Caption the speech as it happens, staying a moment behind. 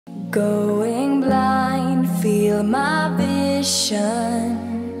Going blind, feel my vision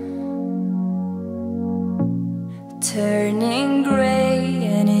turning gray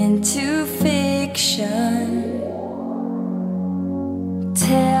and into fiction.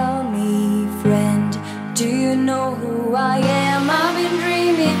 Tell me, friend, do you know who I am? I've been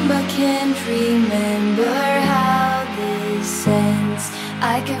dreaming but can't remember how this ends.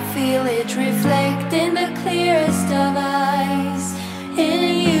 I can feel it reflect in the clearest of eyes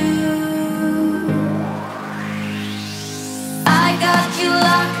in you. I got you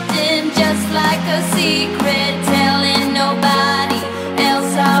locked in just like a secret, telling nobody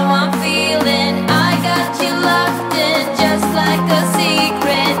else how I'm feeling. I got you locked in just like a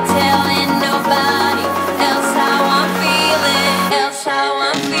secret, telling nobody else how I'm feeling, else how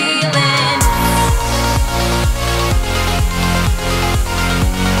I'm feeling.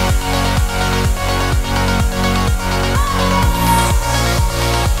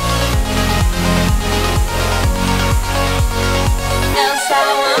 Else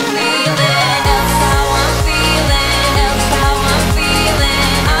how I'm feeling, else how I'm feeling, else how I'm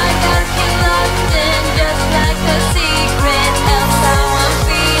feeling. I got you locked in just like a secret. Else how I'm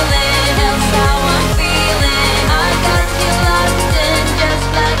feeling, else how I'm feeling. I got you locked in just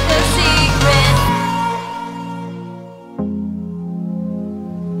like a secret.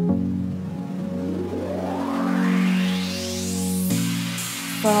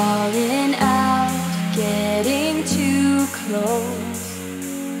 Falling out, getting too close,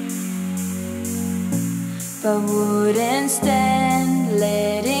 but wouldn't stand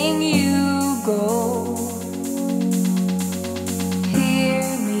letting you go. Hear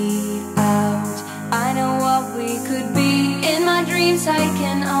me out, I know what we could be. In my dreams I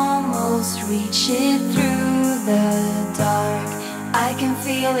can almost reach it through the dark. I can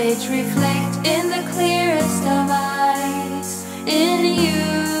feel it reflect in the clearest of eyes in you.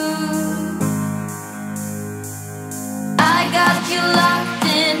 I got you locked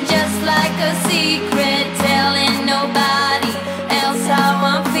in just like a secret, telling nobody else how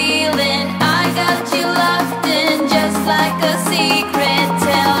I'm feeling. I got you locked in just like a secret,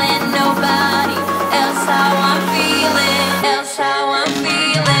 telling nobody else how I'm feeling, else how I'm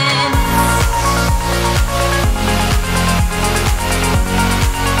feeling.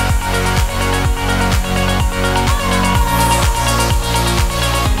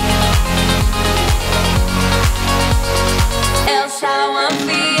 Else how I'm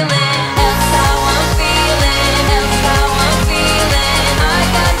feeling, else how I'm feeling, else how I'm feeling. I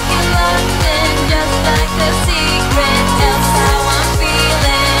got you locked in just like a secret. Else how I'm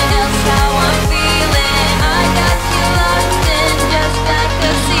feeling, else how I'm feeling. I got you locked in just like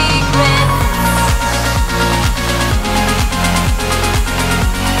a secret.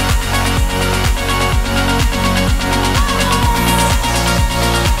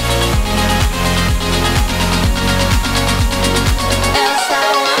 Else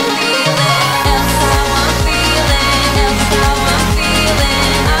how I'm feeling, else how I'm feeling, else how I'm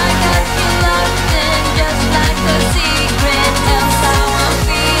feeling. I got you locked in just like a secret. Else how I'm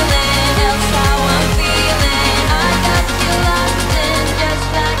feeling, else how I'm feeling. I got you locked in just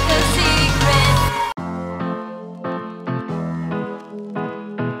like a secret.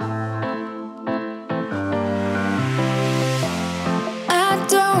 I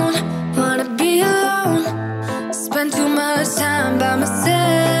don't wanna be alone. Spend too much time by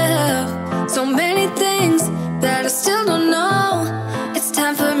myself. So many things that I still don't know. It's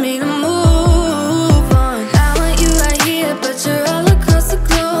time for me to move on. I want you right here, but you're all across the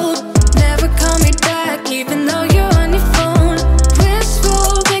globe. Never call me back, even though you're on your phone.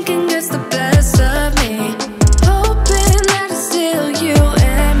 Wishful thinking gets the best of me, hoping that it's still you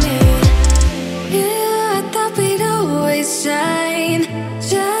and me. Yeah, I thought we'd always shine.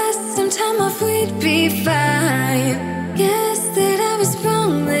 Just some time off, we'd be fine. Guess that I was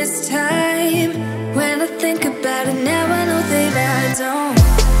wrong this time. When I think about it now, I know that I don't.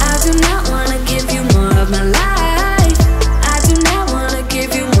 I do not wanna give you more of my life. I do not wanna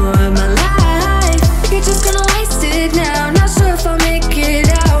give you more of my life. You're just gonna waste it now, not sure if I'll make it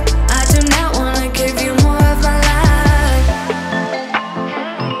out. I do not wanna give you more of my life.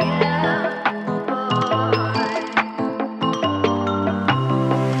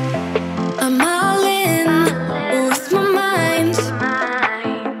 I'm all in with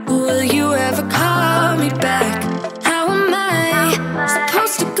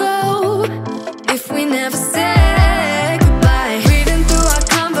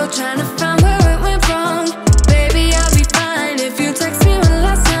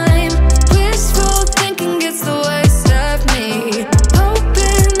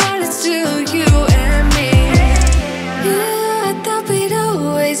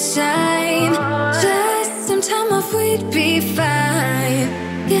always shine. Just some time off, we'd be fine.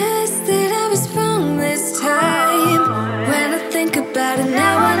 Guess that I was wrong this time. When I think about it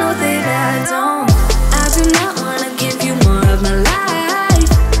now, I know that I don't. I do not wanna give you more of my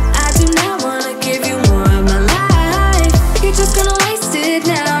life. I do not wanna give you more of my life. You're just gonna waste it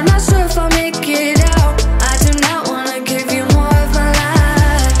now. Not sure if I'll make it out. I do not wanna give you more of my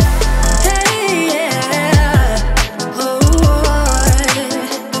life. Hey, yeah. Oh,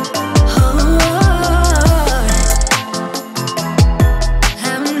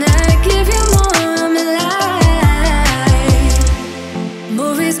 I'm not give you more of my life.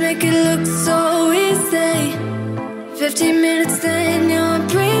 Movies make it look so easy. 15 minutes, then you're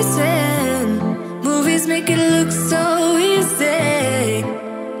breezing. Movies make it look so easy.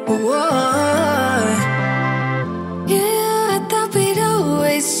 Whoa. Yeah, I thought we'd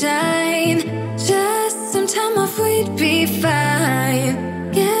always shine. Just some time off, we'd be fine.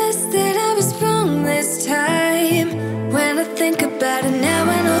 Guess that I was wrong this time. When I think about it now,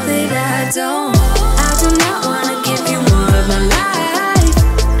 I know that I don't. I do not wanna give you more of my life.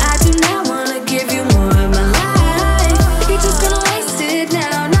 I do not wanna give you more of my life. You're just gonna waste it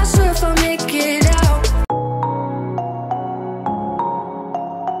now. Not sure if I'll make it out.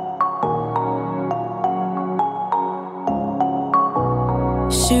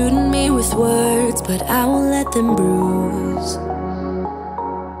 Shooting me with words, but I won't let them bruise.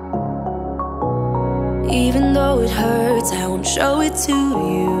 Even though it hurts, I won't show it to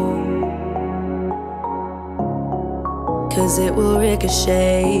you. 'Cause it will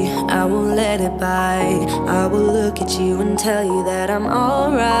ricochet, I won't let it bite. I will look at you and tell you that I'm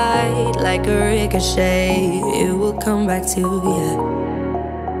alright. Like a ricochet, it will come back to you.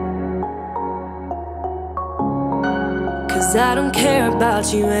 'Cause I don't care about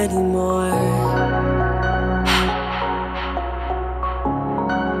you anymore.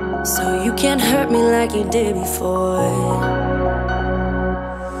 So you can't hurt me like you did before.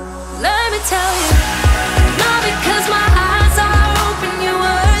 Let me tell you, not because my eyes are open, your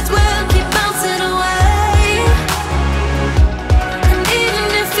words will keep bouncing away. And even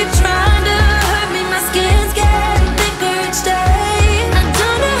if you're trying to hurt me, my skin's getting thicker each day. I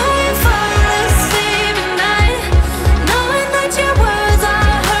don't know how you fall asleep at night, knowing that your words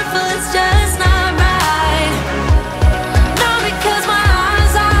are hurtful, it's just not right. Not because my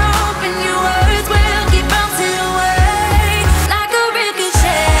eyes are open, your words will keep bouncing away. Like a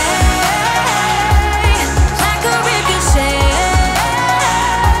ricochet, like a ricochet,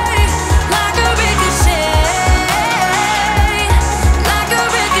 like a ricochet, like a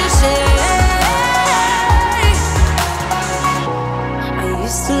ricochet. I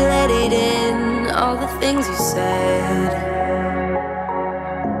used to let it in, all the things you said.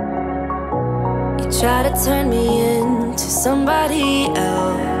 You try to turn me into somebody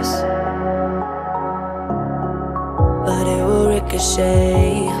else, but it will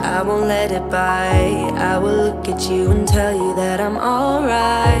ricochet. I won't let it bite. I will look at you and tell you that I'm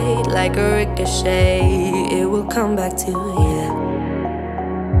alright. Like a ricochet, it will come back to you.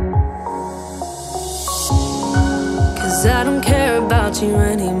 'Cause I don't care about you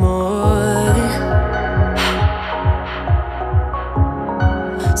anymore.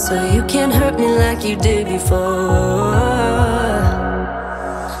 So you can't hurt me like you did before.